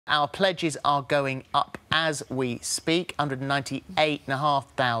Our pledges are going up as we speak,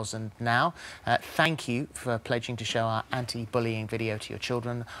 198,500 now. Thank you for pledging to show our anti-bullying video to your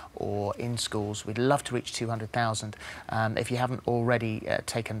children or in schools. We'd love to reach 200,000. If you haven't already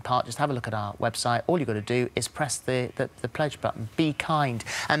taken part, just have a look at our website. All you've got to do is press the pledge button. Be kind.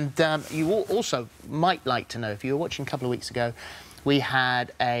 And you also might like to know, if you were watching a couple of weeks ago, we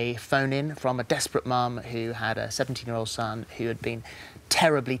had a phone-in from a desperate mum who had a 17-year-old son who had been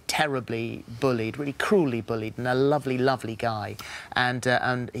terribly bullied, really cruelly bullied, and a lovely guy.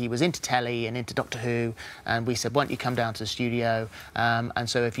 And he was into telly and into Doctor Who, and we said, why don't you come down to the studio? And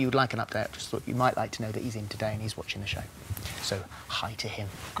so if you would like an update, I just thought you might like to know that he's in today and he's watching the show. So, hi to him.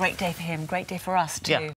 Great day for him, great day for us too. Yeah.